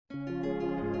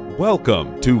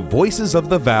Welcome to Voices of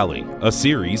the Valley, a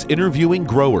series interviewing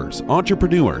growers,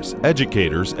 entrepreneurs,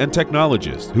 educators, and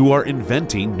technologists who are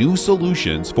inventing new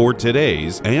solutions for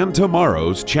today's and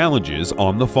tomorrow's challenges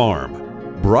on the farm.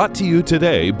 Brought to you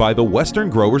today by the Western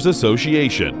Growers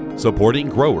Association, supporting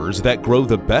growers that grow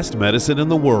the best medicine in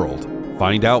the world.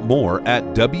 Find out more at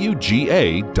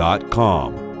WGA.com.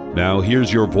 Now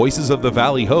here's your Voices of the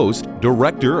Valley host,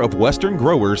 Director of Western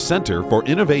Growers Center for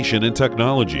Innovation and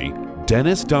Technology,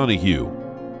 Dennis Donahue.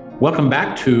 Welcome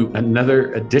back to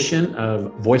another edition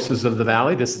of Voices of the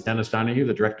Valley. This is Dennis Donahue,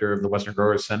 the director of the Western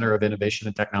Growers Center of Innovation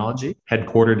and Technology,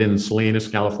 headquartered in Salinas,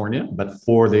 California, but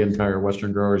for the entire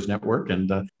Western Growers Network.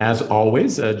 And as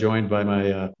always, joined by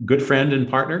my good friend and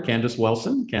partner, Candace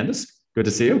Wilson. Candace, good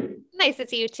to see you. Nice to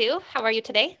see you too. How are you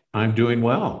today? I'm doing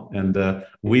well. And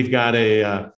we've got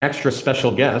a extra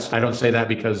special guest. I don't say that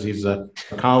because he's a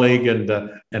colleague and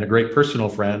a great personal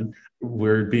friend.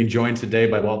 We're being joined today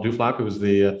by Walt Duflock, who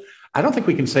is I don't think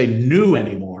we can say new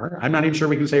anymore. I'm not even sure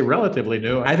we can say relatively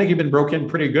new. I think you've been broke in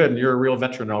pretty good and you're a real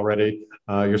veteran already.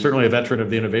 You're certainly a veteran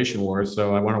of the Innovation Wars.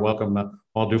 So I want to welcome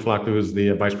Walt Duflock, who is the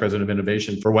Vice President of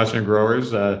Innovation for Western Growers,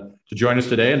 to join us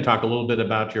today and talk a little bit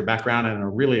about your background and a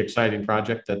really exciting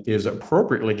project that is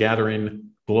appropriately gathering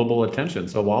global attention.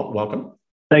 So Walt, welcome.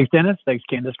 Thanks, Dennis. Thanks,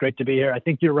 Candace. Great to be here. I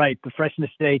think you're right. The freshness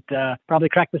state probably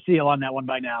cracked the seal on that one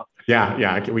by now.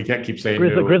 Yeah. We can't keep saying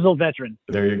grizzled veteran.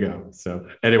 There you go. So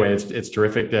anyway, it's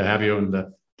terrific to have you. And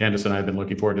Candace and I have been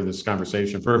looking forward to this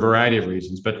conversation for a variety of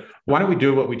reasons. But why don't we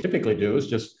do what we typically do is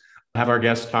just have our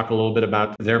guests talk a little bit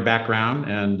about their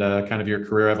background and kind of your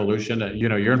career evolution.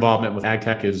 Your involvement with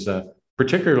agtech is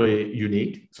particularly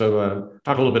unique. So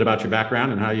talk a little bit about your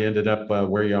background and how you ended up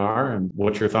where you are and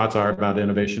what your thoughts are about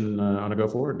innovation on a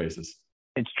go-forward basis.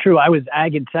 It's true. I was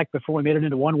ag and tech before we made it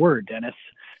into one word, Dennis.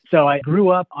 So I grew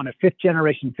up on a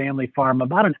fifth-generation family farm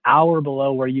about an hour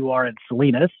below where you are in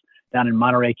Salinas, down in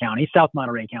Monterey County, South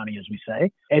Monterey County, as we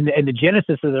say. And the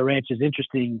genesis of the ranch is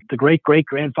interesting. The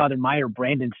great-great-grandfather Meyer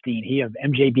Brandenstein, he of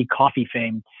MJB coffee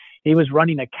fame, he was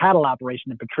running a cattle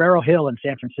operation in Potrero Hill in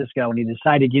San Francisco, and he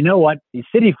decided, you know what, these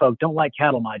city folk don't like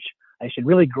cattle much. I should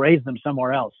really graze them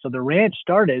somewhere else. So the ranch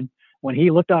started when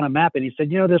he looked on a map and he said,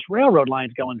 this railroad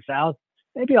line's going south.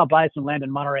 Maybe I'll buy some land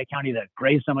in Monterey County to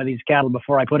graze some of these cattle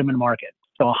before I put them in market.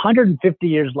 So 150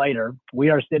 years later, we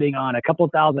are sitting on a couple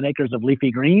thousand acres of leafy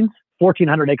greens,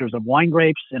 1,400 acres of wine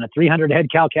grapes, and a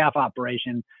 300-head cow-calf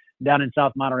operation down in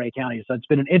South Monterey County. So it's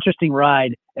been an interesting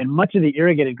ride, and much of the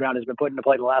irrigated ground has been put into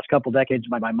play the last couple decades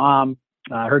by my mom,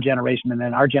 her generation, and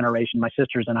then our generation, my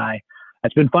sisters and I.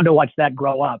 It's been fun to watch that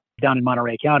grow up down in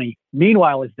Monterey County.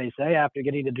 Meanwhile, as they say, after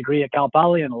getting a degree at Cal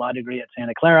Poly and a law degree at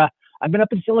Santa Clara, I've been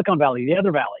up in Silicon Valley, the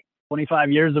other valley.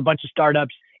 25 years, a bunch of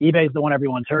startups. eBay's the one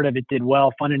everyone's heard of. It did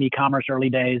well, fun in e-commerce early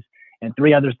days, and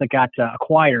 3 others that got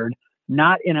acquired,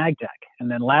 not in agtech.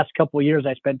 And then last couple of years,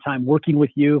 I spent time working with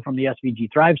you from the SVG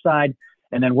Thrive side,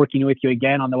 and then working with you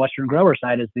again on the Western Grower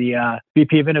side as the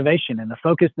VP of Innovation. And the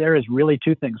focus there is really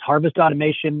 2 things, harvest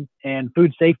automation and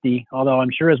food safety, although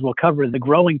I'm sure as we'll cover, the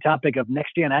growing topic of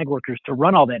next-gen ag workers to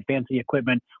run all that fancy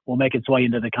equipment will make its way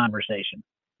into the conversation.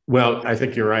 Well, I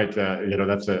think you're right.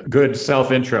 That's a good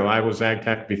self-intro. I was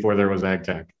agtech before there was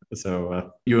agtech.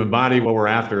 So you embody what we're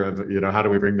after of, how do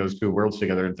we bring those 2 worlds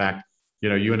together? In fact,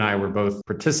 you and I were both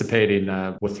participating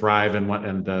with Thrive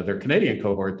and their Canadian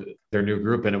cohort, their new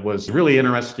group. And it was really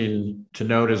interesting to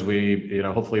note as we,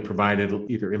 hopefully provided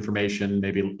either information,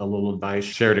 maybe a little advice,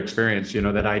 shared experience,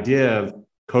 that idea of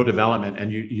co-development.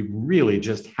 And you really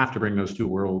just have to bring those 2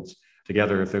 worlds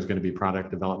together if there's going to be product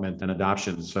development and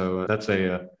adoption. So that's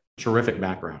a terrific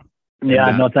background. Yeah,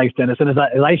 no, thanks, Dennis. And as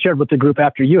I shared with the group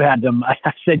after you had them, I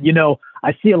said,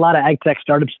 I see a lot of ag tech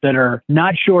startups that are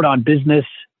not short on business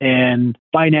and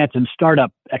finance and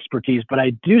startup expertise, but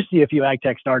I do see a few ag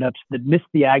tech startups that miss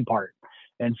the ag part.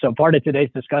 And so part of today's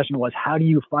discussion was, how do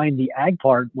you find the ag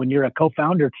part when you're a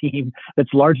co-founder team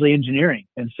that's largely engineering?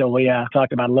 And so we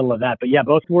talked about a little of that. But yeah,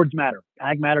 both words matter.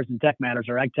 Ag matters and tech matters,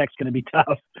 or ag tech's going to be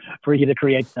tough for you to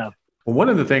create stuff. Well, one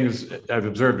of the things I've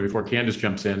observed before Candace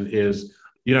jumps in is,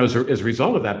 as a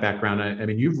result of that background, I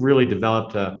mean, you've really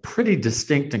developed a pretty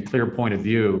distinct and clear point of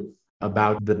view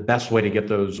about the best way to get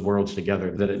those worlds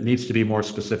together, that it needs to be more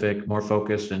specific, more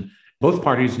focused, and both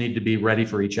parties need to be ready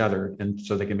for each other, and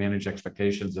so they can manage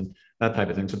expectations and that type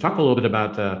of thing. So talk a little bit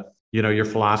about, your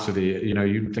philosophy.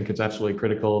 You think it's absolutely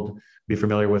critical to be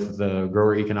familiar with the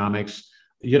grower economics.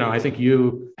 I think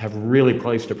you have really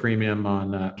placed a premium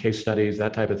on case studies,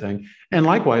 that type of thing. And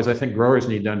likewise, I think growers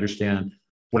need to understand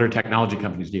what are technology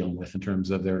companies dealing with in terms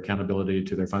of their accountability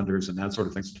to their funders and that sort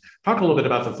of thing. So talk a little bit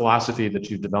about the philosophy that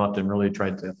you've developed and really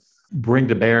tried to bring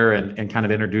to bear and kind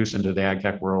of introduce into the ag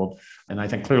tech world. And I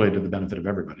think clearly to the benefit of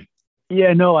everybody.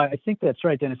 Yeah, no, I think that's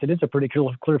right, Dennis. It is a pretty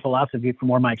clear philosophy from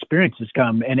where my experiences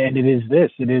come. And it is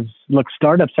this. It is, look,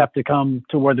 startups have to come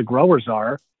to where the growers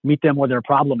are, meet them where their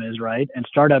problem is, right? And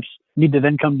startups need to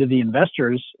then come to the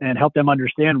investors and help them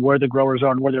understand where the growers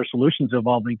are and where their solutions are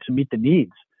evolving to meet the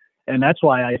needs. And that's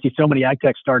why I see so many ag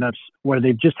tech startups where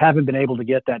they just haven't been able to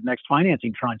get that next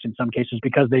financing tranche in some cases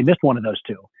because they missed one of those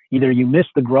two. Either you miss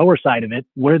the grower side of it,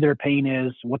 where their pain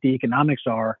is, what the economics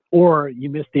are, or you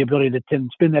miss the ability to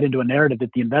spin that into a narrative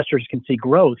that the investors can see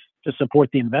growth to support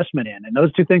the investment in. And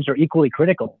those two things are equally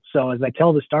critical. So as I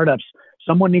tell the startups,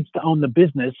 someone needs to own the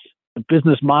business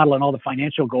model and all the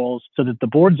financial goals so that the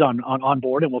board's on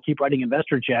board and we'll keep writing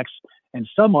investor checks. And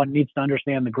someone needs to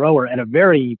understand the grower at a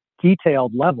very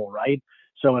detailed level, right?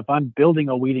 So if I'm building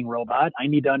a weeding robot, I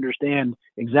need to understand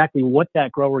exactly what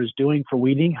that grower is doing for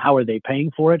weeding. How are they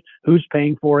paying for it? Who's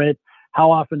paying for it?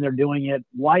 How often they're doing it?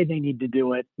 Why they need to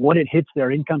do it? What it hits their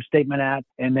income statement at?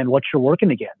 And then what you're working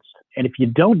against. And if you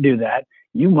don't do that,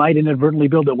 you might inadvertently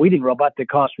build a weeding robot that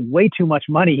costs way too much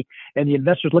money. And the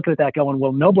investors looking at that going,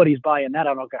 well, nobody's buying that.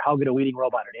 I don't care how good a weeding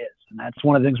robot it is. And that's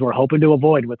one of the things we're hoping to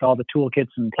avoid with all the toolkits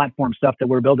and platform stuff that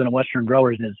we're building at Western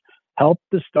Growers is help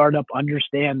the startup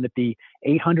understand that the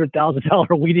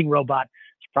 $800,000 weeding robot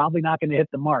is probably not going to hit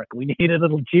the mark. We need it a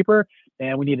little cheaper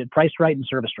and we need it priced right and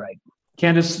serviced right.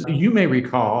 Candace, you may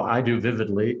recall, I do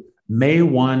vividly, May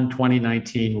 1,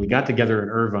 2019, we got together in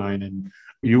Irvine and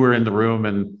you were in the room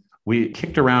and we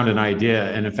kicked around an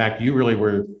idea. And in fact, you really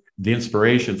were the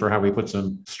inspiration for how we put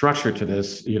some structure to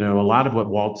this. You know, a lot of what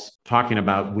Walt's talking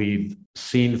about, we've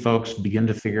seen folks begin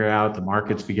to figure out, the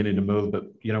market's beginning to move. But,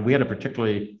 you know, we had a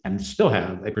particularly, and still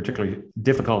have, a particularly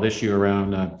difficult issue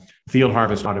around field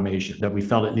harvest automation that we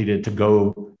felt it needed to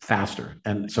go faster.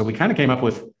 And so we kind of came up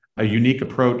with a unique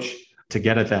approach to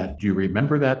get at that. Do you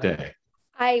remember that day?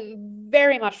 I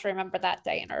very much remember that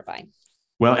day in Irvine.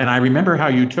 Well, and I remember how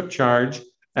you took charge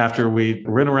after we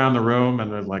ran around the room and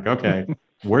was like, okay,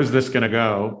 where's this going to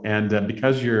go? And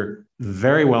because you're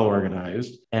very well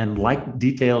organized and like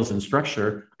details and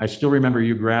structure, I still remember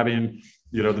you grabbing,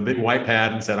 you know, the big white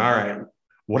pad and said, all right,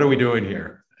 what are we doing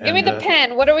here? Give me the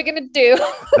pen. What are we going to do?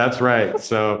 That's right.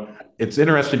 So it's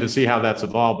interesting to see how that's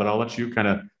evolved, but I'll let you kind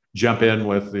of jump in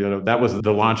with, you know, that was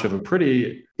the launch of a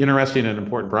pretty interesting and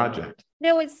important project.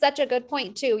 No, it's such a good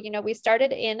point too. You know, we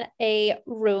started in a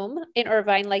room in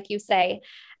Irvine, like you say,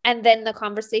 and then the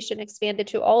conversation expanded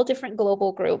to all different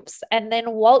global groups. And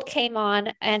then Walt came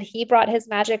on and he brought his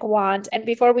magic wand. And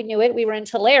before we knew it, we were in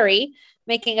Tulare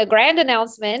making a grand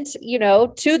announcement, you know,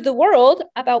 to the world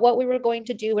about what we were going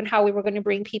to do and how we were going to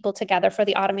bring people together for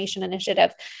the automation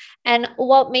initiative. And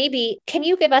Walt, maybe can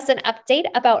you give us an update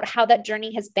about how that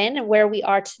journey has been and where we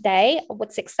are today,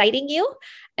 what's exciting you,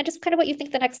 and just kind of what you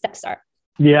think the next steps are?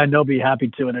 Yeah, no, be happy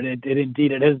to. And it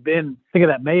indeed, it has been, think of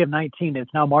that, May of 19,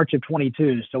 it's now March of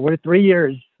 22. So we're 3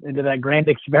 years into that grand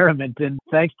experiment. And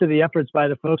thanks to the efforts by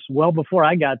the folks well before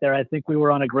I got there, I think we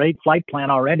were on a great flight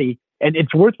plan already. And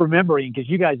it's worth remembering, because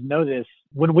you guys know this,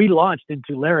 when we launched in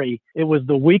Tulare, it was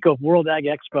the week of World Ag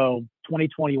Expo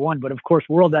 2021. But of course,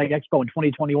 World Ag Expo in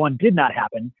 2021 did not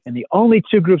happen. And the only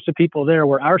two groups of people there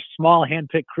were our small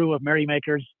handpicked crew of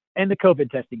merrymakers and the COVID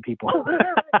testing people.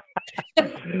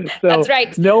 So that's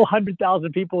right. No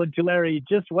 100,000 people in Tulare,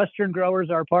 just Western Growers,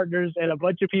 our partners, and a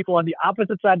bunch of people on the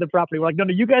opposite side of the property. We're like, no,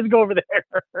 you guys go over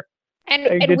there.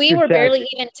 And we were barely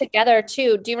even together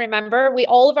too. Do you remember?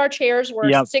 All of our chairs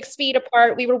were 6 feet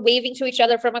apart. We were waving to each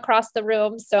other from across the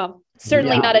room. So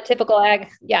certainly not a typical ag.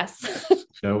 Yes.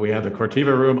 So we had the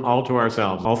Corteva room all to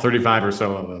ourselves, all 35 or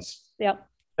so of us. Yep.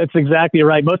 That's exactly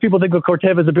right. Most people think of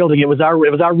Corteva as a building. It was our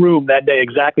room that day.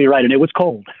 Exactly right. And it was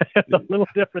cold. It's a little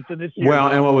different than this year. Well,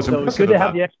 and what was impressive, it's good to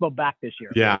have the expo back this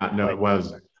year. Yeah, no, it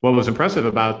was. What was impressive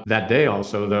about that day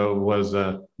also, though, was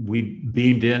we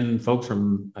beamed in folks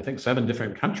from, I think, 7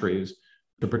 different countries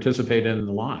to participate in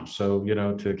the launch. So, you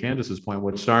know, to Candace's point,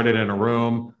 what started in a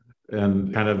room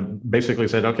and kind of basically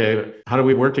said, okay, how do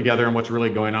we work together and what's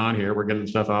really going on here? We're getting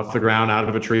stuff off the ground, out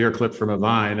of a tree or clipped from a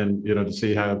vine, and, you know, to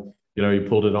see how, you know, you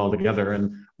pulled it all together.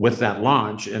 And with that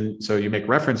launch, and so you make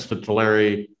reference to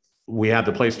Tulare, we had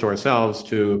the place to ourselves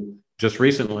to just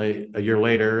recently, a year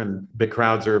later, and big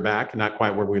crowds are back, not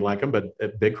quite where we like them, but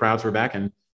big crowds were back.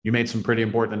 And you made some pretty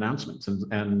important announcements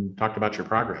and talked about your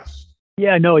progress.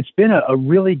 Yeah, no, it's been a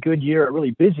really good year, a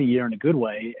really busy year in a good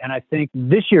way. And I think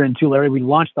this year in Tulare, we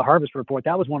launched the Harvest Report.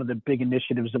 That was one of the big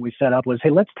initiatives that we set up was, hey,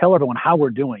 let's tell everyone how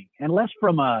we're doing. And less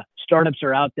from startups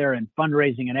are out there and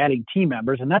fundraising and adding team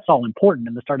members. And that's all important.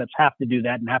 And the startups have to do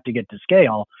that and have to get to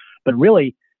scale. But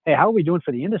really, hey, how are we doing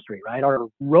for the industry, right? Our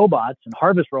robots and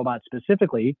harvest robots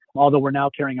specifically, although we're now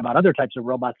caring about other types of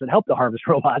robots that help the harvest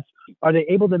robots, are they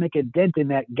able to make a dent in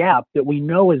that gap that we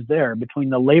know is there between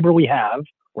the labor we have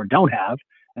or don't have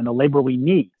and the labor we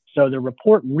need? So the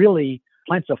report really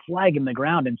plants a flag in the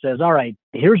ground and says, all right,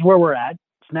 here's where we're at,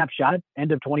 snapshot,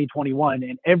 end of 2021.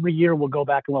 And every year we'll go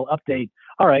back and we'll update,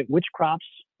 all right, which crops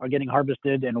are getting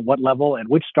harvested and what level, and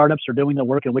which startups are doing the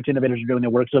work and which innovators are doing the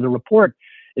work. So the report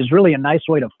is really a nice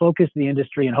way to focus the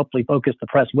industry and hopefully focus the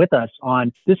press with us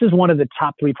on, this is one of the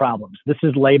top 3 problems. This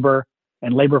is labor,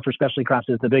 and labor for specialty crops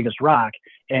is the biggest rock.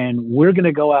 And we're going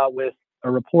to go out with a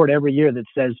report every year that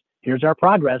says, here's our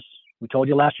progress. We told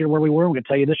you last year where we were. We're going to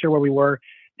tell you this year where we were,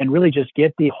 and really just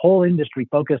get the whole industry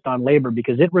focused on labor,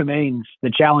 because it remains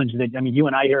the challenge that, you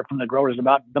and I hear from the growers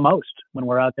about the most when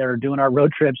we're out there doing our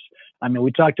road trips.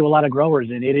 We talk to a lot of growers,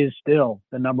 and it is still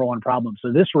the number one problem.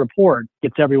 So this report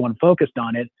gets everyone focused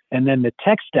on it. And then the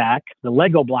tech stack, the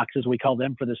Lego blocks, as we call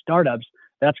them for the startups,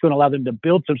 that's going to allow them to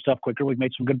build some stuff quicker. We've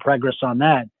made some good progress on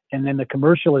that. And then the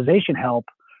commercialization help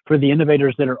for the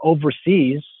innovators that are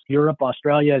overseas, Europe,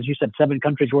 Australia, as you said, 7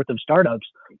 countries worth of startups.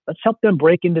 Let's help them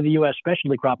break into the U.S.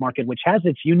 specialty crop market, which has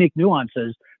its unique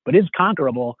nuances, but is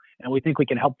conquerable. And we think we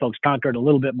can help folks conquer it a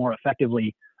little bit more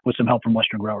effectively with some help from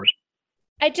Western growers.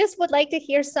 I just would like to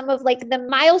hear some of the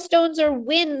milestones or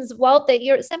wins, Walt, that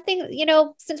you're something,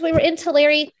 since we were in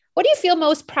Tulare, what do you feel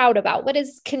most proud about? What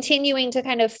is continuing to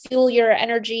kind of fuel your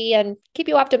energy and keep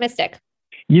you optimistic?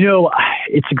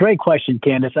 It's a great question,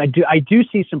 Candace. I do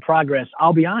see some progress.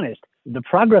 I'll be honest. The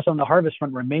progress on the harvest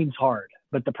front remains hard,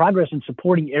 but the progress in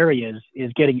supporting areas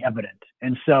is getting evident.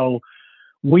 And so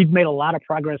we've made a lot of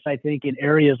progress, I think, in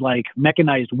areas like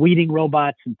mechanized weeding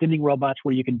robots and thinning robots,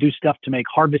 where you can do stuff to make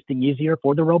harvesting easier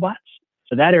for the robots.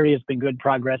 So that area has been good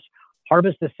progress.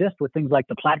 Harvest assist with things like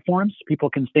the platforms people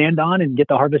can stand on and get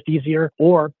the harvest easier,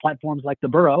 or platforms like the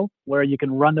burrow where you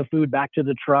can run the food back to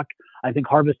the truck. I think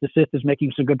harvest assist is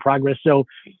making some good progress. So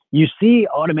you see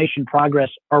automation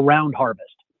progress around harvest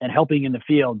and helping in the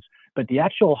fields, but the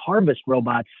actual harvest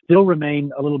robots still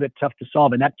remain a little bit tough to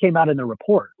solve. And that came out in the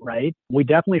report, right? We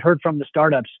definitely heard from the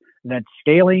startups that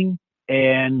scaling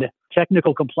and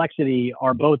technical complexity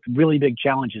are both really big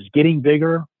challenges. Getting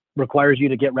bigger requires you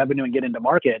to get revenue and get into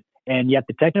market. And yet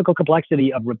the technical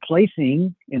complexity of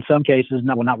replacing, in some cases,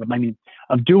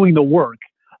 of doing the work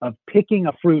of picking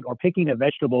a fruit or picking a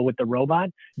vegetable with the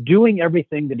robot, doing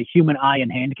everything that a human eye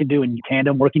and hand can do in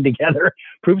tandem, working together,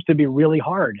 proves to be really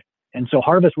hard. And so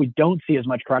harvest, we don't see as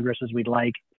much progress as we'd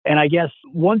like. And I guess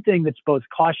one thing that's both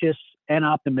cautious and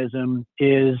optimism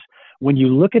is when you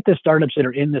look at the startups that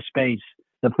are in the space,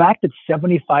 the fact that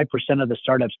 75% of the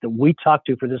startups that we talked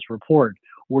to for this report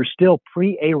were still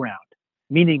pre-A round,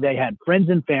 meaning they had friends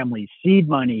and family, seed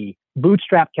money,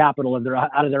 bootstrap capital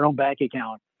out of their own bank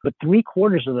account. But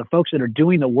 3/4 of the folks that are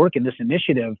doing the work in this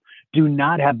initiative do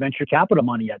not have venture capital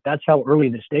money yet. That's how early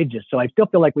the stage is. So I still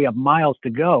feel like we have miles to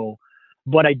go,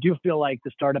 but I do feel like the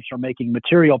startups are making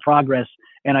material progress.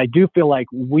 And I do feel like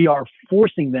we are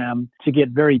forcing them to get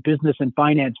very business and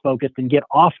finance focused and get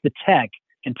off the tech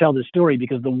and tell the story.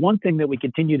 Because the one thing that we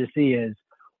continue to see is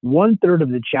 1/3 of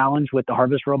the challenge with the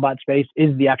harvest robot space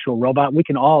is the actual robot.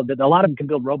 A lot of them can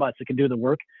build robots that can do the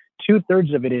work.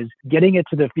 2/3 of it is getting it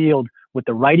to the field with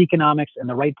the right economics and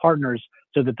the right partners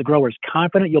so that the grower is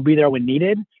confident you'll be there when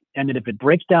needed. And that if it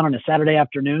breaks down on a Saturday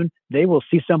afternoon, they will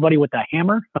see somebody with a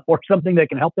hammer or something that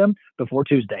can help them before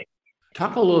Tuesday.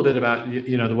 Talk a little bit about,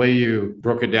 the way you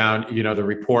broke it down, the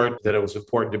report, that it was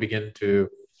important to begin to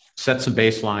set some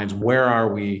baselines. Where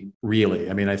are we really?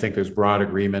 I think there's broad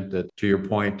agreement that, to your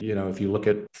point, if you look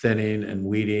at thinning and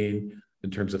weeding in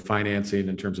terms of financing,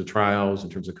 in terms of trials, in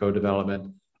terms of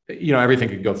co-development, everything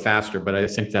could go faster, but I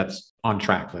think that's on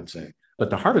track, let's say. But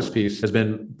the harvest piece has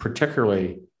been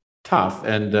particularly tough.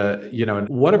 And, and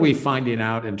what are we finding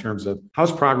out in terms of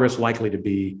how's progress likely to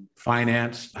be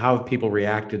financed? How have people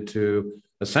reacted to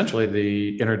essentially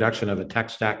the introduction of a tech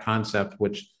stack concept,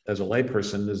 which as a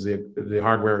layperson is the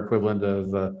hardware equivalent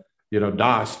of,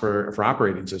 DOS for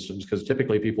operating systems, because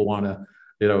typically people want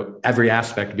to, every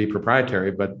aspect to be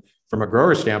proprietary. But from a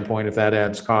grower standpoint, if that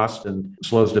adds cost and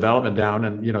slows development down,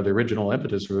 and, the original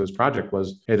impetus for this project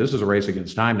was, hey, this is a race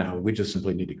against time now. We just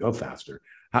simply need to go faster.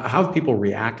 How have people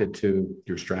reacted to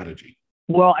your strategy?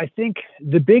 Well, I think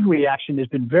the big reaction has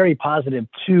been very positive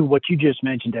to what you just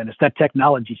mentioned, Dennis, that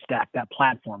technology stack, that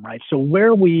platform, right? So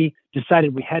where we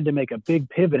decided we had to make a big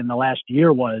pivot in the last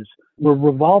year was we're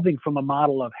revolving from a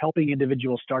model of helping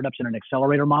individual startups in an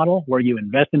accelerator model where you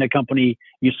invest in a company,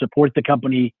 you support the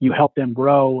company, you help them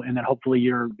grow, and then hopefully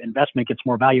your investment gets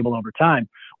more valuable over time.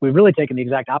 We've really taken the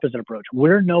exact opposite approach.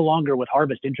 We're no longer with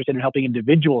Harvest interested in helping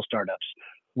individual startups.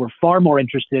 We're far more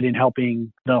interested in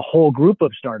helping the whole group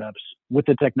of startups with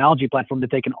the technology platform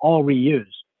that they can all reuse.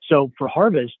 So for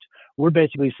Harvest, we're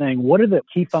basically saying, what are the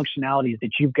key functionalities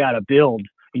that you've got to build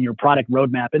in your product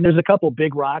roadmap? And there's a couple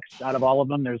big rocks out of all of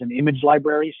them. There's an image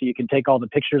library, so you can take all the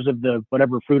pictures of the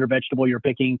whatever fruit or vegetable you're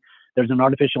picking. There's an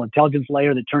artificial intelligence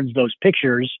layer that turns those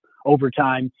pictures over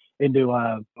time into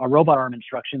a robot arm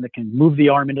instruction that can move the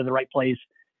arm into the right place,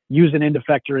 use an end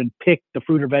effector and pick the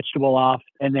fruit or vegetable off,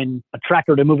 and then a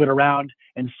tracker to move it around,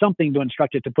 and something to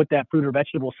instruct it to put that fruit or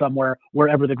vegetable somewhere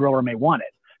wherever the grower may want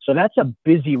it. So that's a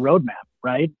busy roadmap,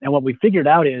 right? And what we figured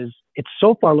out is it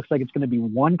so far looks like it's going to be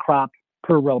one crop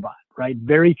per robot, right?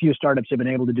 Very few startups have been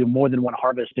able to do more than one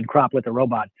harvested crop with a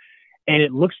robot. And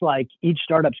it looks like each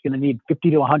startup's going to need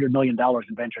 $50 to $100 million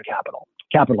in venture capital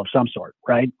of some sort,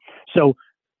 right? So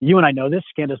you and I know this,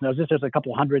 Candace knows this, there's a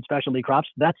couple hundred specialty crops.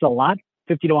 That's a lot.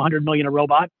 50 to 100 million a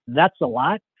robot, that's a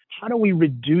lot. How do we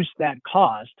reduce that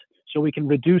cost so we can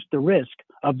reduce the risk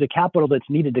of the capital that's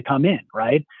needed to come in,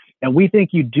 right? And we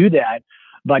think you do that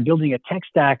by building a tech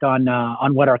stack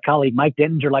on what our colleague Mike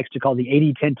Dentinger likes to call the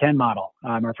 80-10-10 model,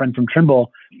 our friend from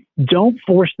Trimble. Don't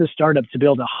force the startup to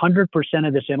build 100%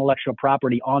 of this intellectual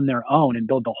property on their own and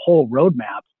build the whole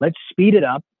roadmap. Let's speed it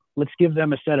up. Let's give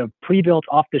them a set of pre-built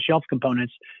off-the-shelf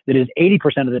components that is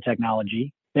 80% of the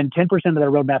technology. Then 10% of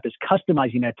their roadmap is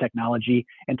customizing that technology,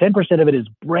 and 10% of it is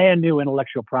brand new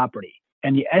intellectual property.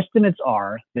 And the estimates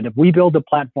are that if we build a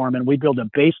platform and we build a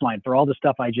baseline for all the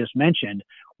stuff I just mentioned,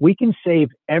 we can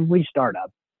save every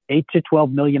startup $8 to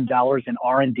 $12 million in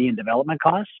R&D and development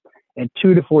costs and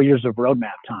 2 to 4 years of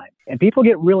roadmap time. And people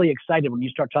get really excited when you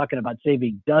start talking about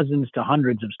saving dozens to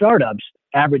hundreds of startups,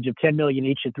 average of 10 million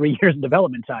each at 3 years in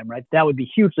development time, right? That would be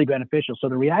hugely beneficial. So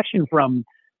the reaction from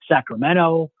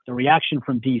Sacramento, the reaction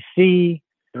from DC,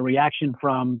 the reaction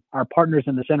from our partners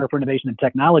in the Center for Innovation and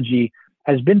Technology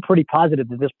has been pretty positive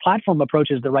that this platform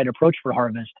approach is the right approach for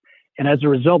Harvest. And as a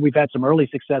result, we've had some early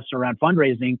success around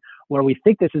fundraising where we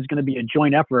think this is going to be a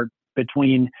joint effort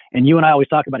between, and you and I always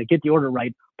talk about it, get the order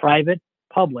right, private,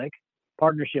 public,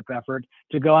 partnership effort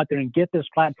to go out there and get this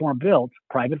platform built,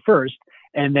 private first,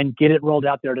 and then get it rolled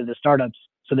out there to the startups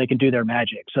so they can do their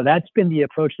magic. So that's been the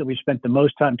approach that we've spent the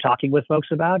most time talking with folks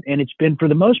about. And it's been, for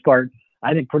the most part,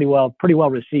 I think pretty well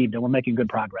received, and we're making good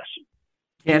progress.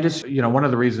 Candace, one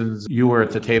of the reasons you were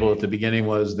at the table at the beginning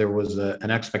was there was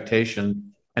an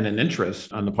expectation and an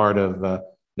interest on the part of the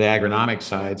agronomic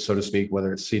side, so to speak,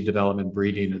 whether it's seed development,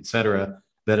 breeding, et cetera,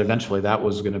 that eventually that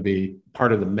was going to be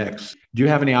part of the mix. Do you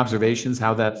have any observations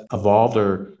how that evolved,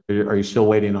 or are you still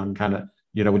waiting on kind of,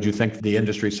 would you think the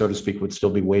industry, so to speak, would still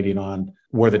be waiting on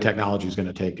where the technology is going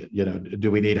to take it? Do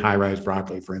we need high-rise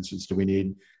broccoli, for instance? Do we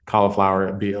need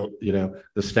cauliflower,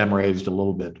 the stem raised a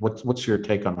little bit? What's your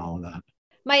take on all of that?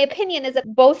 My opinion is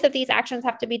that both of these actions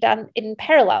have to be done in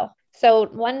parallel. So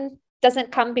one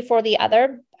doesn't come before the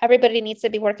other. Everybody needs to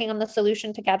be working on the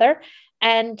solution together.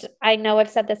 And I know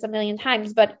I've said this a million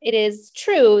times, but it is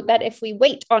true that if we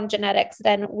wait on genetics,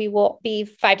 then we will be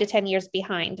 5 to 10 years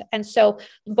behind. And so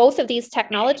both of these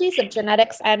technologies of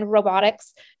genetics and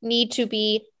robotics need to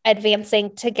be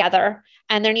advancing together.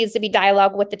 And there needs to be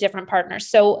dialogue with the different partners.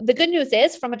 So the good news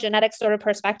is, from a genetics sort of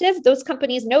perspective, those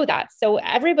companies know that. So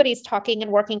everybody's talking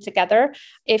and working together.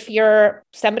 If you're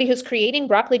somebody who's creating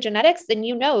broccoli genetics, then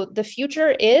the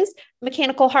future is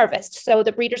mechanical harvest. So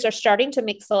the breeders are starting to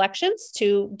make selections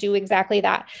to do exactly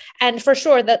that. And for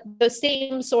sure, that the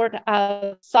same sort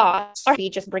of thoughts are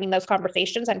just bringing those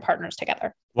conversations and partners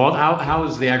together. Well, how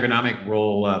has the agronomic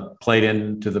role played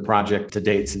into the project to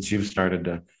date since you've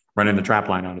started running the trap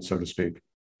line on it, so to speak?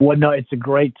 Well, no, it's a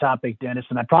great topic, Dennis.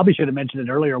 And I probably should have mentioned it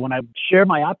earlier. When I share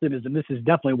my optimism, this is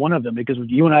definitely one of them, because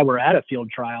you and I were at a field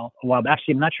trial. Well,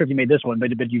 actually, I'm not sure if you made this one, but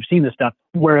you've seen this stuff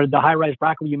where the high-rise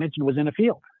broccoli you mentioned was in a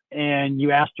field. And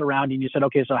you asked around and you said,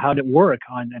 okay, so how did it work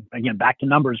on, again, back to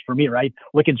numbers for me, right?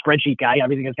 Wicked spreadsheet guy,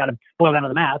 everything has got to boil down to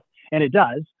the math. And it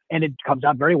does. And it comes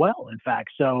out very well, in fact.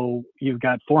 So you've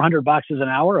got 400 boxes an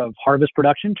hour of harvest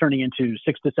production turning into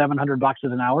 600 to 700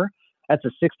 boxes an hour. That's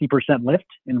a 60% lift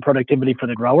in productivity for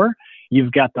the grower.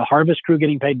 You've got the harvest crew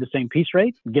getting paid the same piece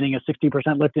rate, getting a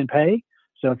 60% lift in pay.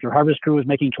 So if your harvest crew was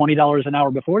making $20 an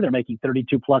hour before, they're making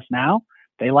 32 plus now.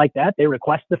 They like that. They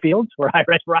request the fields where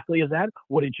high-rise broccoli is at.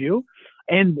 Wouldn't you?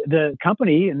 And the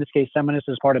company, in this case, Seminus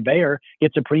as part of Bayer,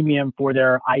 gets a premium for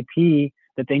their IP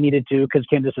that they needed to, because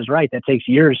Candace is right, that takes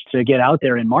years to get out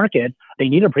there and market. They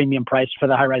need a premium price for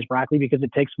the high-rise broccoli because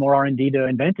it takes more R&D to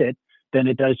invent it than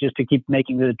it does just to keep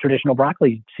making the traditional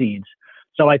broccoli seeds.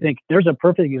 So I think there's a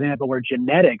perfect example where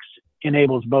genetics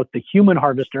enables both the human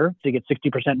harvester to get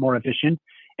 60% more efficient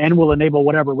and will enable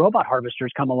whatever robot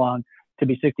harvesters come along to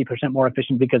be 60% more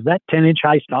efficient, because that 10-inch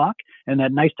high stalk and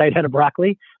that nice tight head of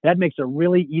broccoli, that makes a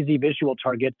really easy visual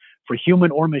target for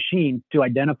human or machine to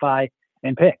identify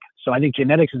and pick. So I think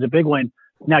genetics is a big one.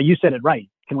 Now, you said it right.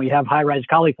 Can we have high-rise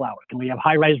cauliflower? Can we have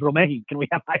high-rise romaine? Can we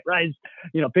have high-rise,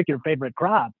 pick your favorite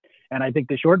crop? And I think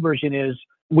the short version is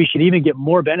we should even get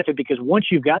more benefit, because once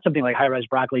you've got something like high-rise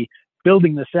broccoli,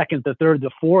 building the second, the third, the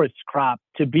fourth crop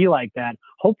to be like that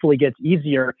hopefully gets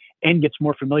easier and gets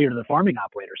more familiar to the farming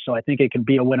operator. So I think it can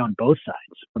be a win on both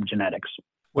sides from genetics.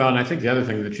 Well, and I think the other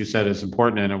thing that you said is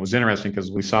important, and it was interesting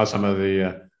because we saw some of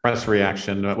the press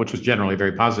reaction, which was generally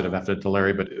very positive after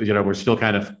Larry, but we're still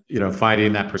kind of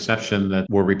fighting that perception that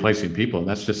we're replacing people, and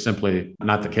that's just simply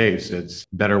not the case. It's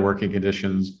better working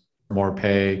conditions, more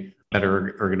pay,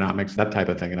 better ergonomics, that type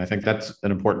of thing, and I think that's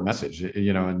an important message.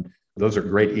 And those are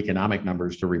great economic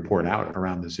numbers to report out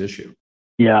around this issue.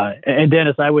 Yeah, and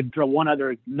Dennis, I would throw one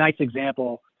other nice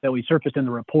example that we surfaced in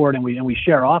the report, and we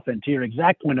share often. To your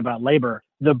exact point about labor,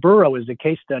 the burro is a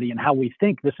case study in how we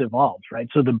think this evolves, right?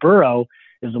 So the burro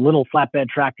is a little flatbed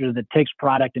tractor that takes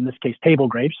product, in this case, table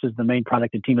grapes is the main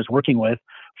product the team is working with,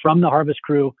 from the harvest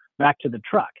crew back to the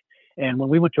truck. And when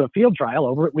we went to a field trial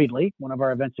over at Wheatley, one of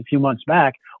our events a few months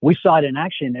back, we saw it in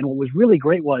action. And what was really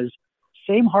great was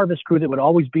same harvest crew that would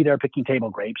always be there picking table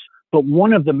grapes, but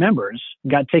one of the members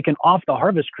got taken off the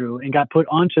harvest crew and got put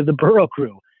onto the burro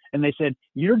crew. And they said,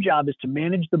 your job is to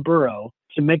manage the burro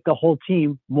to make the whole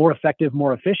team more effective,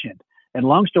 more efficient. And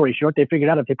long story short, they figured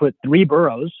out if they put 3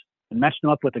 burros and matched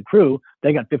them up with the crew,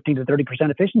 they got 15 to 30%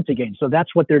 efficiency gain. So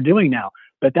that's what they're doing now.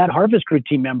 But that harvest crew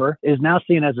team member is now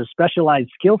seen as a specialized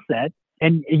skill set,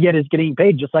 and yet is getting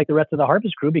paid just like the rest of the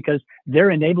harvest crew because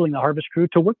they're enabling the harvest crew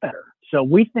to work better. So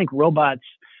we think robots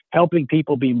helping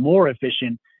people be more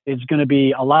efficient is going to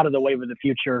be a lot of the wave of the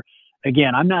future.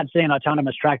 Again, I'm not saying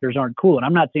autonomous tractors aren't cool, and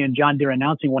I'm not saying John Deere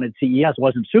announcing one at CES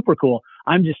wasn't super cool.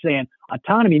 I'm just saying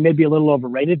autonomy may be a little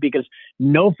overrated, because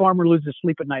no farmer loses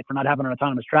sleep at night for not having an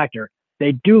autonomous tractor.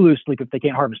 They do lose sleep if they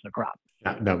can't harvest the crop.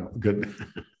 No, good.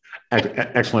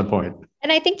 Excellent point.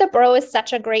 And I think the burro is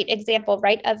such a great example,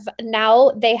 right? Of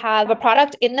now they have a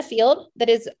product in the field that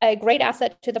is a great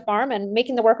asset to the farm and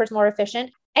making the workers more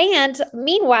efficient. And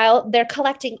meanwhile, they're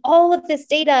collecting all of this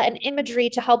data and imagery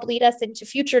to help lead us into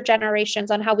future generations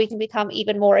on how we can become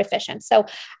even more efficient. So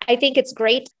I think it's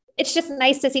great. It's just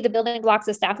nice to see the building blocks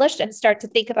established and start to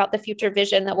think about the future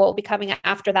vision that will be coming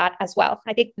after that as well.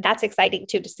 I think that's exciting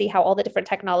too, to see how all the different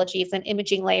technologies and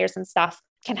imaging layers and stuff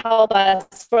can help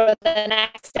us for the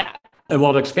next step. And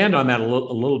well, to expand on that a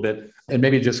little bit, and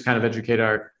maybe just kind of educate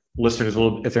our listeners a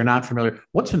little, if they're not familiar,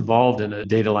 what's involved in a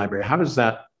data library? How does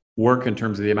that work in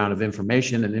terms of the amount of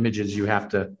information and images you have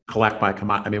to collect by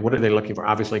commodity? I mean, what are they looking for?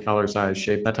 Obviously, color, size,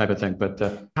 shape, that type of thing. But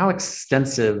how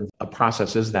extensive a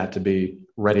process is that to be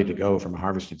ready to go from a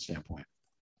harvesting standpoint?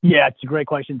 Yeah, it's a great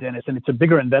question, Dennis, and it's a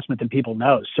bigger investment than people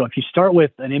know. So if you start with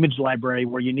an image library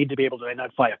where you need to be able to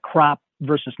identify a crop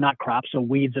versus not crop, so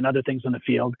weeds and other things in the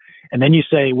field, and then you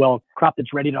say, well, crop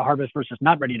that's ready to harvest versus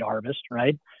not ready to harvest,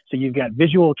 right? So you've got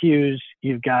visual cues,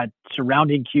 you've got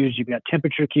surrounding cues, you've got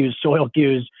temperature cues, soil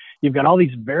cues, you've got all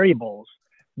these variables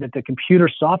that the computer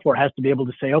software has to be able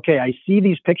to say, okay, I see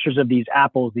these pictures of these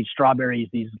apples, these strawberries,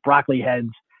 these broccoli heads,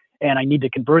 and I need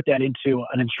to convert that into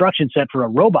an instruction set for a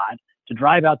robot to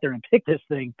drive out there and pick this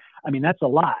thing. I mean, that's a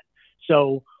lot.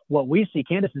 So what we see,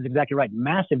 Candace is exactly right,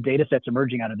 massive data sets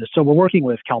emerging out of this. So we're working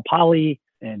with Cal Poly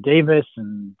and Davis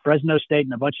and Fresno State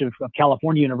and a bunch of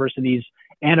California universities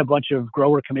and a bunch of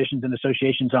grower commissions and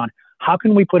associations on how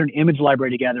can we put an image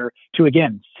library together to,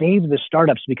 again, save the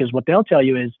startups, because what they'll tell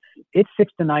you is it's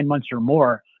 6 to 9 months or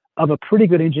more of a pretty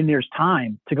good engineer's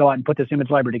time to go out and put this image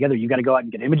library together. You've got to go out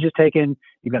and get images taken.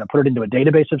 You've got to put it into a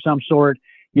database of some sort.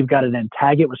 You've got to then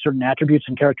tag it with certain attributes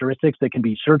and characteristics that can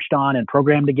be searched on and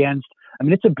programmed against. I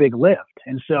mean, it's a big lift.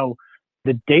 And so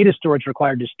the data storage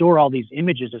required to store all these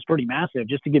images is pretty massive.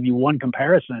 Just to give you one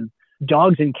comparison,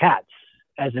 dogs and cats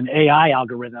as an AI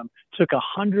algorithm took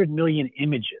 100 million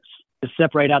images to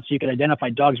separate out so you could identify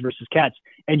dogs versus cats.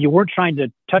 And you weren't trying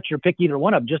to touch or pick either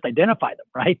one of them, just identify them,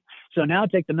 right? So now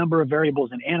take the number of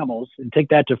variables in animals and take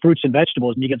that to fruits and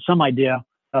vegetables, and you get some idea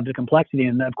of the complexity.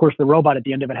 And of course, the robot at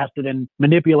the end of it has to then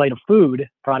manipulate a food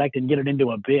product and get it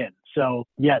into a bin. So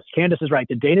yes, Candace is right.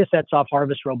 The data sets off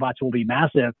harvest robots will be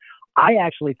massive. I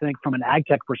actually think from an ag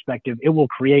tech perspective, it will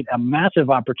create a massive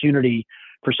opportunity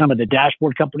for some of the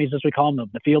dashboard companies, as we call them,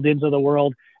 the field ends of the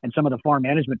world, and some of the farm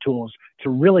management tools to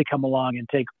really come along and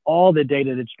take all the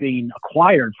data that's being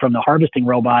acquired from the harvesting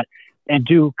robot and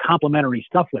do complementary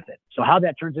stuff with it. So how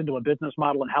that turns into a business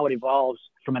model and how it evolves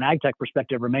from an ag tech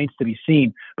perspective remains to be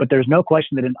seen. But there's no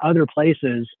question that in other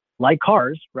places, like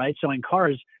cars, right? So in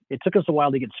cars, it took us a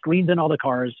while to get screens in all the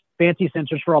cars, fancy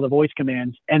sensors for all the voice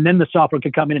commands, and then the software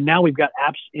could come in. And now we've got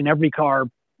apps in every car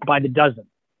by the dozen,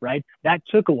 right? That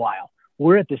took a while.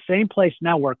 We're at the same place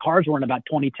now where cars were in about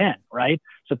 2010, right?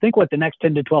 So think what the next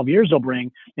 10 to 12 years will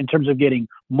bring in terms of getting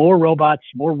more robots,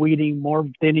 more weeding, more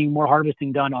thinning, more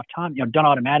harvesting done done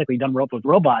automatically, done with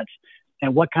robots,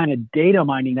 and what kind of data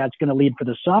mining that's going to lead for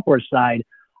the software side.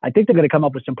 I think they're going to come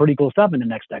up with some pretty cool stuff in the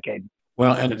next decade.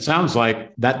 Well, and it sounds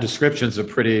like that description is a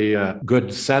pretty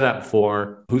good setup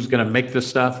for who's going to make this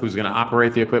stuff, who's going to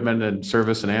operate the equipment and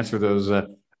service and answer those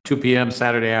 2 p.m.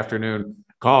 Saturday afternoon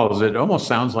calls. It almost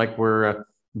sounds like we're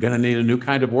going to need a new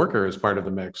kind of worker as part of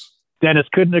the mix. Dennis,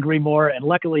 couldn't agree more. And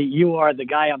luckily, you are the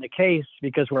guy on the case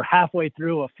because we're halfway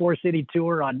through a 4-city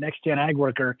tour on Next Gen Ag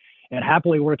Worker and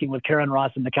happily working with Karen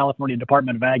Ross in the California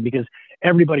Department of Ag because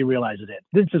everybody realizes it.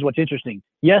 This is what's interesting.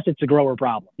 Yes, it's a grower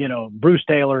problem. Bruce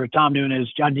Taylor, Tom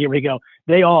Nunes, John DeRigo,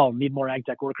 they all need more ag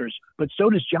tech workers, but so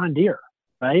does John Deere,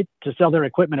 right? To sell their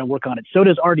equipment and work on it. So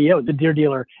does RDO, the Deere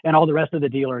dealer, and all the rest of the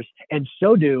dealers. And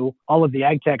so do all of the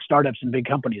ag tech startups and big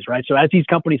companies, right? So as these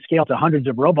companies scale to hundreds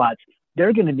of robots,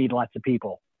 they're going to need lots of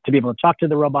people to be able to talk to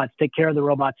the robots, take care of the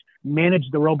robots, manage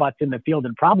the robots in the field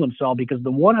and problem solve. Because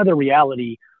the one other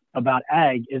reality about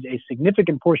ag is a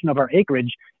significant portion of our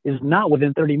acreage is not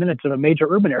within 30 minutes of a major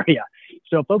urban area.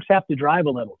 So folks have to drive a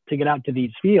little to get out to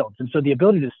these fields. And so the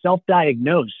ability to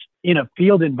self-diagnose in a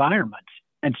field environment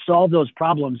and solve those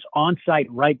problems on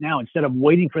site right now, instead of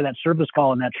waiting for that service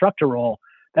call and that truck to roll,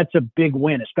 that's a big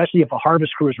win, especially if a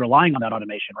harvest crew is relying on that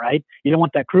automation, right? You don't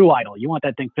want that crew idle. You want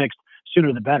that thing fixed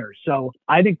sooner the better. So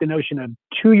I think the notion of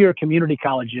 2-year community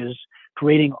colleges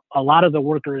creating a lot of the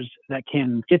workers that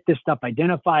can get this stuff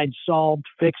identified, solved,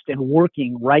 fixed, and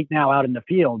working right now out in the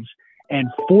fields, and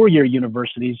 4-year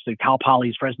universities, the Cal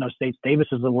Polys, Fresno States,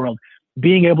 Davises of the world,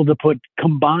 being able to put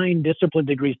combined discipline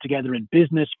degrees together in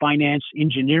business, finance,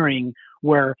 engineering,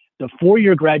 where the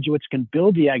 4-year graduates can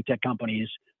build the ag tech companies,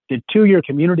 the 2-year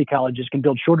community colleges can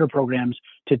build shorter programs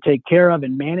to take care of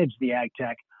and manage the ag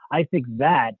tech. I think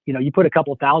that, you put a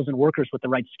couple thousand workers with the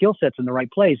right skill sets in the right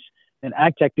place, and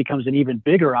ag tech becomes an even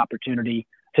bigger opportunity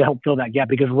to help fill that gap.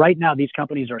 Because right now, these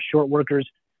companies are short workers,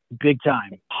 big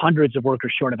time, hundreds of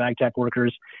workers short of ag tech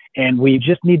workers. And we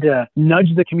just need to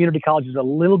nudge the community colleges a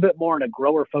little bit more in a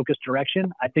grower focused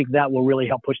direction. I think that will really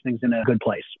help push things in a good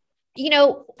place.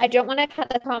 I don't want to cut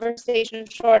the conversation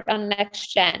short on next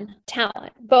gen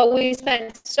talent, but we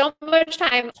spent so much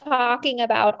time talking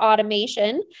about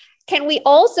automation. Can we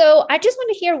also, I just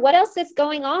want to hear what else is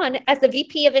going on as the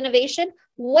VP of Innovation.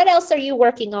 What else are you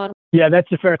working on? Yeah,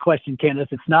 that's a fair question, Candace.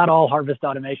 It's not all harvest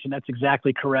automation. That's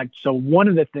exactly correct. So one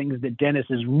of the things that Dennis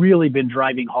has really been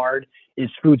driving hard is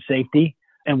food safety.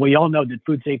 And we all know that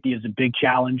food safety is a big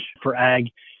challenge for ag.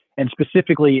 And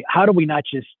specifically, how do we not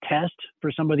just test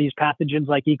for some of these pathogens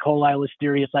like E. coli,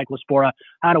 Listeria, Cyclospora?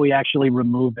 How do we actually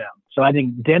remove them? So I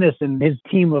think Dennis and his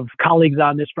team of colleagues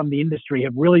on this from the industry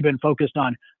have really been focused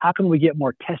on how can we get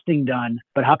more testing done,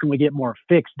 but how can we get more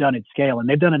fix done at scale? And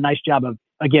they've done a nice job of,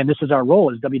 again, this is our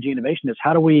role as WG Innovation, is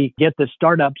how do we get the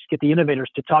startups, get the innovators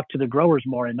to talk to the growers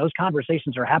more? And those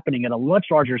conversations are happening at a much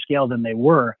larger scale than they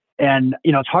were. And,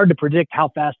 it's hard to predict how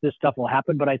fast this stuff will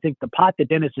happen, but I think the pot that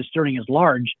Dennis is stirring is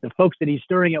large. The folks that he's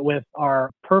stirring it with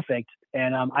are perfect.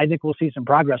 And I think we'll see some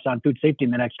progress on food safety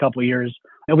in the next couple of years.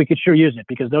 And we could sure use it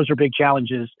because those are big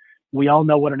challenges. We all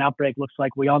know what an outbreak looks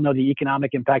like. We all know the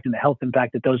economic impact and the health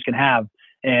impact that those can have.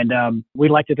 And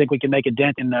we'd like to think we can make a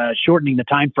dent in shortening the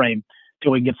time frame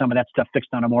till we can get some of that stuff fixed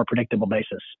on a more predictable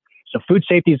basis. So food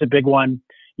safety is a big one.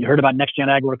 You heard about Next Gen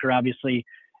Ag Worker, obviously.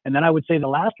 And then I would say the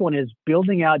last one is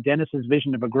building out Dennis's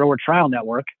vision of a grower trial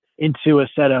network into a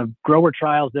set of grower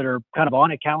trials that are kind of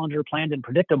on a calendar, planned and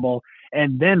predictable.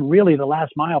 And then really the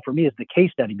last mile for me is the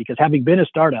case study, because having been a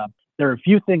startup, there are a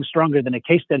few things stronger than a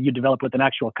case study you develop with an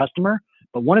actual customer.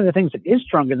 But one of the things that is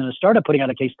stronger than a startup putting out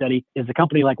a case study is a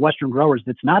company like Western Growers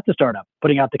that's not the startup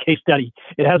putting out the case study.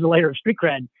 It has a layer of street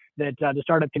cred that the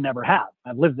startup can never have.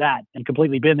 I've lived that and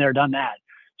completely been there, done that.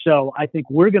 So I think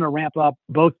we're going to ramp up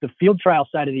both the field trial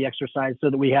side of the exercise so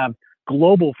that we have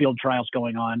global field trials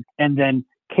going on, and then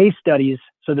case studies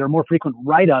so there are more frequent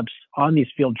write-ups on these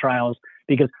field trials,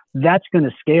 because that's going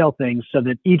to scale things so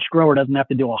that each grower doesn't have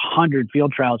to do 100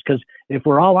 field trials. Because if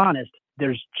we're all honest,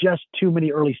 there's just too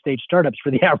many early stage startups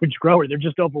for the average grower. They're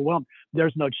just overwhelmed.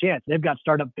 There's no chance. They've got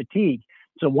startup fatigue.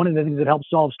 So one of the things that helps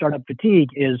solve startup fatigue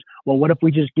is, well, what if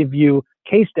we just give you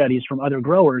case studies from other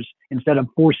growers instead of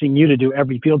forcing you to do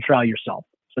every field trial yourself?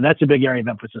 So that's a big area of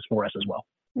emphasis for us as well.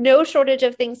 No shortage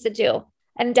of things to do.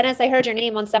 And Dennis, I heard your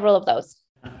name on several of those.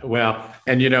 Well,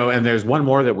 and and there's one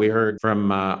more that we heard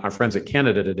from our friends at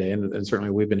Canada today, and certainly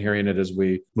we've been hearing it as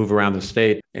we move around the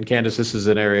state. And Candace, this is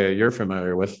an area you're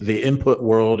familiar with. The input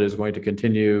world is going to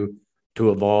continue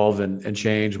to evolve and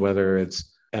change, whether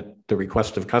it's at the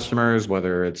request of customers,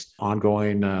 whether it's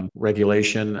ongoing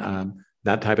regulation,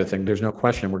 that type of thing. There's no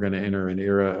question we're going to enter an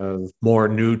era of more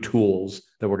new tools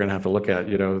that we're going to have to look at.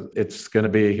 It's going to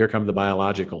be, here come the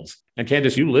biologicals. And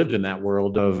Candace, you lived in that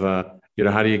world of,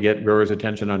 how do you get growers'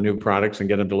 attention on new products and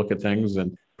get them to look at things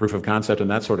and proof of concept and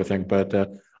that sort of thing.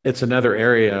 But it's another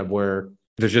area where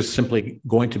there's just simply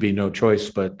going to be no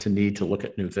choice but to need to look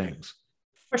at new things.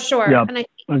 For sure. Yeah, and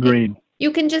agreed.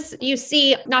 You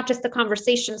see not just the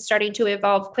conversation starting to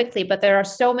evolve quickly, but there are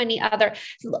so many other,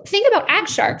 think about Ag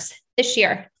Sharks this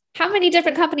year. How many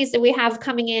different companies do we have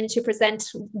coming in to present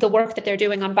the work that they're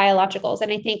doing on biologicals? And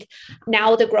I think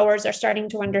now the growers are starting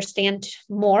to understand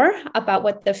more about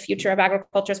what the future of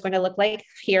agriculture is going to look like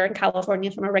here in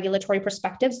California from a regulatory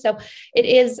perspective. So it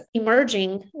is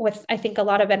emerging with, I think, a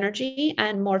lot of energy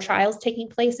and more trials taking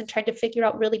place and trying to figure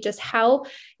out really just how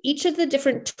each of the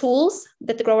different tools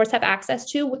that the growers have access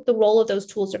to, what the role of those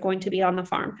tools are going to be on the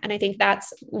farm. And I think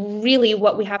that's really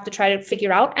what we have to try to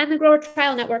figure out. And the Grower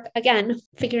Trial Network, again,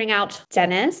 figuring out,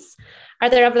 Dennis, are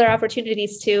there other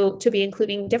opportunities to be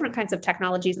including different kinds of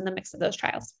technologies in the mix of those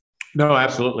trials? No,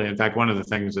 absolutely. In fact, one of the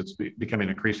things that's becoming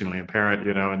increasingly apparent,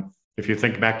 and if you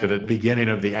think back to the beginning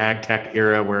of the ag tech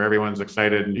era where everyone's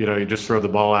excited and, you just throw the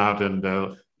ball out and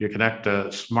you connect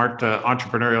smart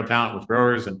entrepreneurial talent with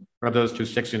growers and rub those two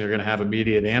sticks and you're going to have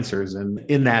immediate answers. And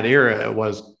in that era, it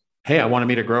was, hey, I want to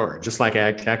meet a grower, just like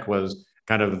ag tech was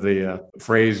kind of the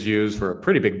phrase used for a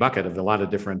pretty big bucket of a lot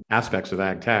of different aspects of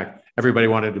ag tech. Everybody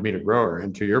wanted to meet a grower.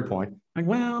 And to your point, like,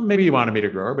 well, maybe you want to meet a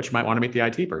grower, but you might want to meet the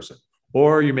IT person,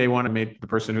 or you may want to meet the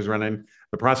person who's running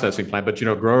the processing plant. But,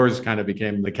 growers kind of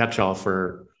became the catch-all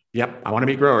for, yep, I want to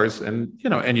meet growers. And,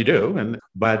 and you do.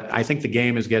 But I think the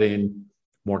game is getting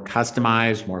more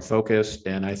customized, more focused.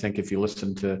 And I think if you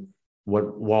listen to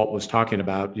what Walt was talking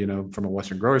about, from a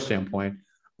Western grower standpoint,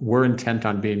 we're intent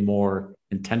on being more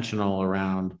intentional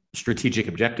around strategic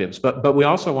objectives, but we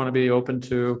also want to be open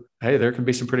to, hey, there can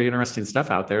be some pretty interesting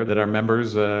stuff out there that our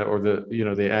members or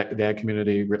the ag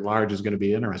community writ large is going to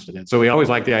be interested in. So we always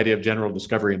like the idea of general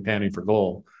discovery and panning for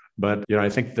gold. But I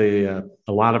think a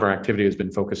lot of our activity has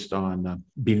been focused on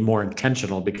being more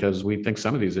intentional because we think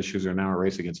some of these issues are now a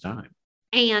race against time.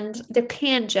 And there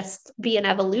can just be an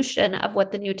evolution of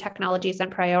what the new technologies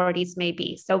and priorities may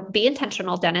be. So be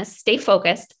intentional, Dennis, stay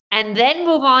focused, and then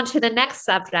move on to the next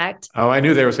subject. Oh, I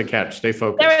knew there was a catch. Stay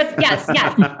focused. Yes.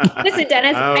 Listen,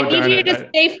 Dennis, I need you to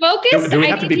stay focused. Do we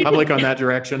have to be public on that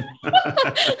direction?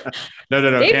 No,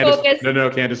 Candace. No,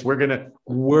 Candace, we're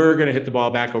gonna hit the ball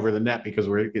back over the net because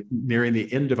we're nearing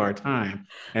the end of our time.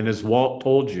 And as Walt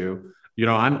told you,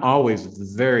 I'm always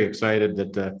very excited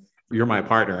that you're my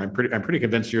partner. I'm pretty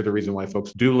convinced you're the reason why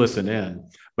folks do listen in,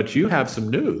 but you have some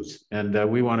news and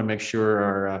we want to make sure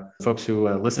our folks who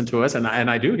listen to us, and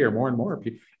I do hear more and more,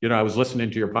 I was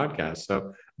listening to your podcast.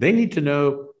 So they need to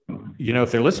know,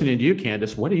 if they're listening to you,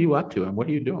 Candace, what are you up to and what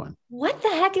are you doing? What the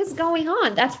heck is going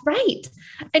on? That's right.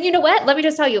 And you know what? Let me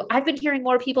just tell you, I've been hearing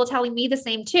more people telling me the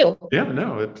same too. Yeah,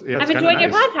 no, I've enjoyed your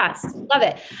podcast. Love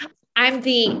it. I'm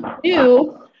the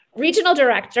new regional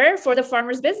director for the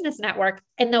Farmers Business Network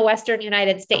in the Western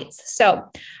United States. So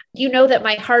you know that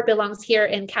my heart belongs here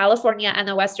in California and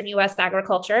the Western U.S.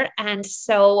 agriculture. And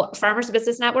so Farmers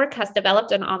Business Network has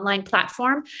developed an online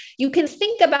platform. You can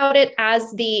think about it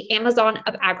as the Amazon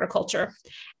of agriculture,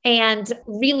 and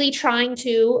really trying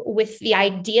to, with the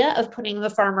idea of putting the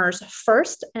farmers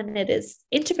first, and it is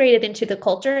integrated into the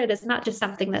culture. It is not just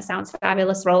something that sounds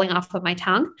fabulous rolling off of my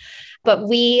tongue, but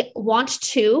we want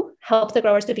to help the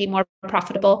growers to be more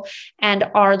profitable and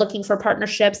are looking for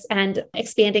partnerships and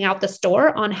expanding out the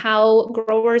store on how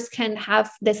growers can have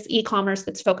this e-commerce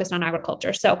that's focused on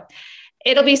agriculture. So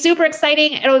it'll be super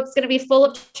exciting. It's going to be full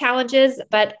of challenges,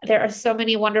 but there are so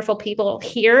many wonderful people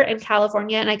here in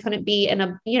California, and I couldn't be in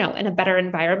a better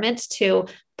environment to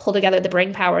pull together the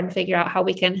brain power and figure out how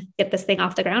we can get this thing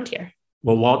off the ground here.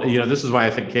 Well, Walt, this is why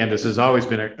I think Candace has always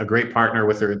been a great partner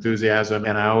with her enthusiasm.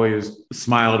 And I always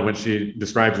smiled when she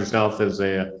describes herself as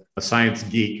a science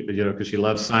geek, because she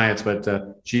loves science, but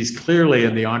she's clearly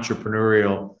in the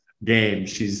entrepreneurial game.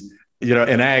 She's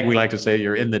In ag, we like to say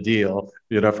you're in the deal,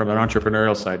 from an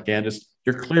entrepreneurial side. Candace,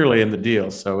 you're clearly in the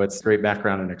deal. So it's great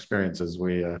background and experiences.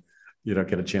 We,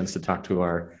 get a chance to talk to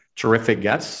our terrific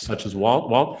guests, such as Walt.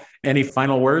 Walt, any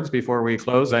final words before we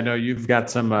close? I know you've got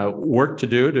some work to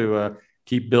do to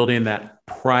keep building that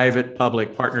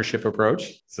private-public partnership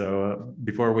approach. So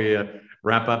before we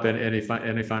wrap up, any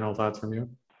final thoughts from you?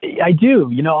 I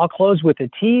do. I'll close with a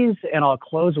tease and I'll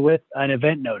close with an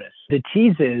event notice. The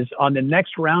tease is on the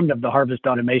next round of the Harvest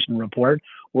Automation Report,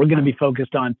 we're going to be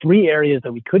focused on 3 areas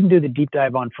that we couldn't do the deep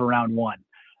dive on for round 1.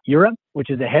 Europe,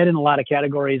 which is ahead in a lot of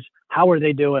categories. How are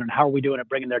they doing and how are we doing at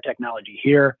bringing their technology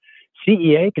here?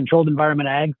 CEA, Controlled Environment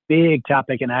Ag, big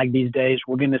topic in ag these days.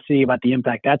 We're going to see about the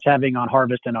impact that's having on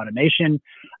harvest and automation.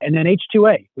 And then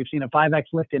H2A. We've seen a 5x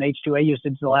lift in H2A usage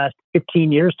in the last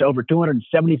 15 years to over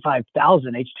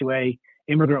 275,000 H2A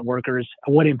immigrant workers.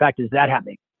 What impact is that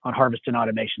having on harvest and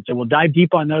automation? So we'll dive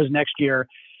deep on those next year.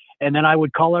 And then I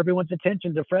would call everyone's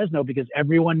attention to Fresno because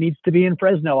everyone needs to be in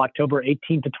Fresno, October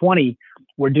 18 to 20.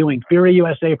 We're doing FIRA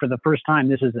USA for the first time.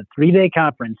 This is a 3-day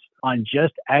conference on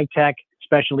just agtech,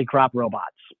 specialty crop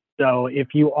robots. So if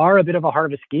you are a bit of a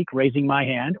harvest geek, raising my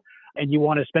hand, and you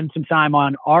want to spend some time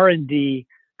on R&D,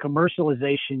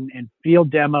 commercialization, and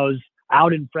field demos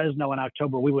out in Fresno in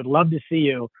October, we would love to see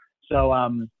you. So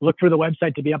look for the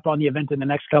website to be up on the event in the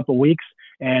next couple of weeks.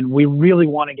 And we really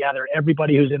want to gather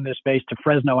everybody who's in this space to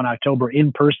Fresno in October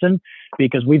in person,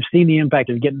 because we've seen the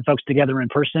impact of getting folks together in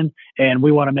person. And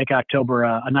we want to make October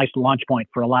a nice launch point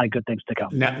for a lot of good things to come.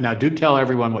 Now do tell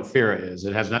everyone what FIRA is.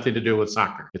 It has nothing to do with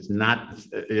soccer. It's not,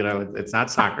 it's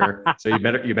not soccer. So you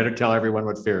better tell everyone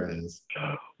what FIRA is.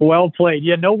 Well played.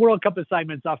 Yeah, no World Cup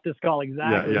assignments off this call.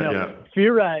 Exactly. Yeah.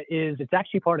 FIRA it's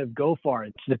actually part of GOFAR.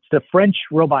 It's the French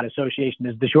Robot Association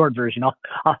is the short version.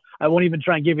 I won't even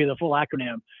try and give you the full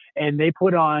acronym. And they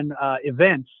put on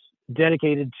events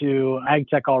dedicated to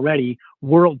agtech already.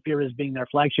 World FIRA is being their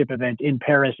flagship event in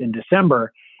Paris in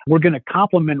December. We're going to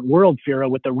complement World FIRA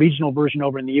with the regional version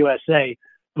over in the USA.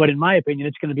 But in my opinion,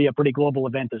 it's going to be a pretty global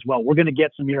event as well. We're going to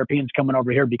get some Europeans coming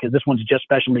over here because this one's just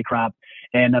specialty crop.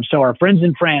 And so our friends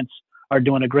in France are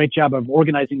doing a great job of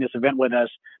organizing this event with us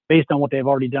based on what they've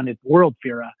already done at World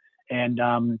FIRA.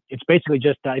 And it's basically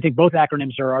just, I think both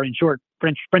acronyms are in short,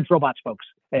 French robots folks.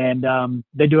 And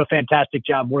they do a fantastic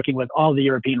job working with all the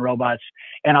European robots.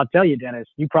 And I'll tell you, Dennis,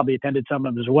 you probably attended some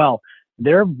of them as well.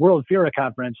 Their World FIRA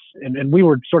conference, and we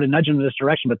were sort of nudging in this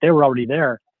direction, but they were already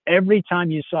there. Every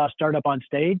time you saw a startup on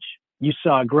stage, you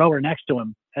saw a grower next to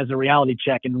him as a reality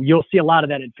check. And you'll see a lot of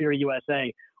that at FIRA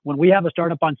USA. When we have a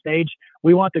startup on stage,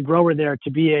 we want the grower there to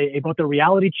be both a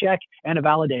reality check and a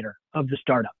validator of the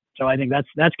startup. So I think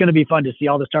that's going to be fun to see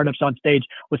all the startups on stage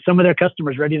with some of their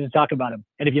customers ready to talk about them.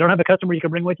 And if you don't have a customer you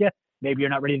can bring with you, maybe you're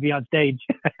not ready to be on stage.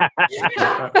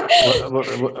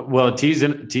 well, tease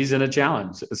in a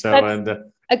challenge. So that's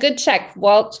a good check,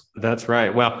 Walt. That's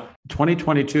right. Well,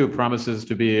 2022 promises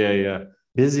to be a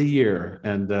busy year,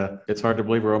 and it's hard to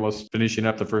believe we're almost finishing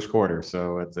up the first quarter.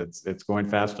 So it's going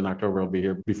fast, and October will be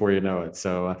here before you know it.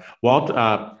 So Walt,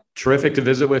 terrific to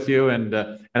visit with you, and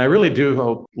I really do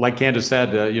hope, like Candace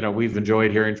said, we've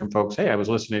enjoyed hearing from folks. Hey, I was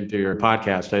listening to your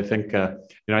podcast. I think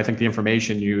I think the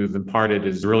information you've imparted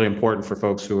is really important for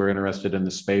folks who are interested in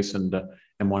the space and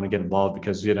want to get involved,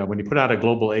 because when you put out a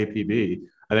global APB,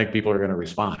 I think people are going to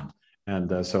respond.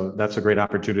 And so that's a great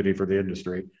opportunity for the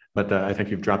industry. But I think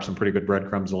you've dropped some pretty good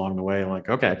breadcrumbs along the way. Like,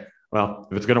 okay, well,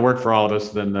 if it's going to work for all of us,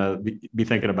 then be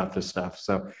thinking about this stuff.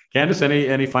 So Candace,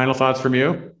 any final thoughts from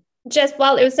you? Just,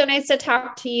 well, it was so nice to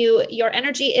talk to you. Your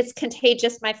energy is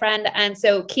contagious, my friend. And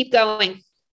so keep going.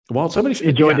 Well, somebody should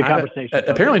enjoy the conversation.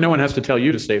 Apparently no one has to tell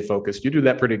you to stay focused. You do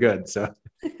that pretty good. So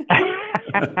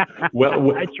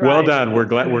well done. We're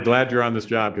glad you're on this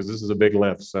job, because this is a big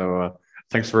lift. So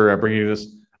thanks for bringing us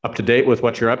up to date with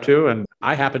what you're up to. And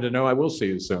I happen to know I will see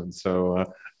you soon. So,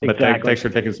 but thanks for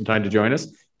taking some time to join us.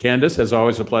 Candace, as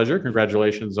always, a pleasure.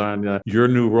 Congratulations on your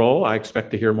new role. I expect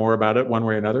to hear more about it one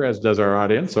way or another, as does our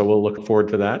audience. So we'll look forward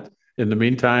to that. In the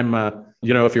meantime,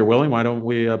 if you're willing, why don't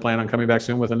we plan on coming back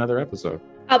soon with another episode?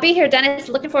 I'll be here, Dennis.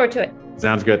 Looking forward to it.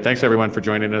 Sounds good. Thanks, everyone, for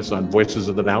joining us on Voices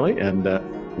of the Valley. And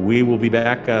we will be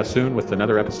back soon with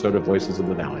another episode of Voices of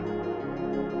the Valley.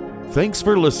 Thanks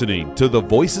for listening to the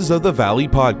Voices of the Valley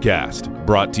podcast,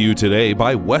 brought to you today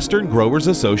by Western Growers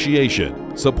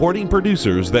Association, supporting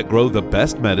producers that grow the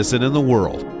best medicine in the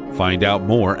world. Find out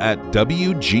more at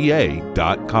WGA.com.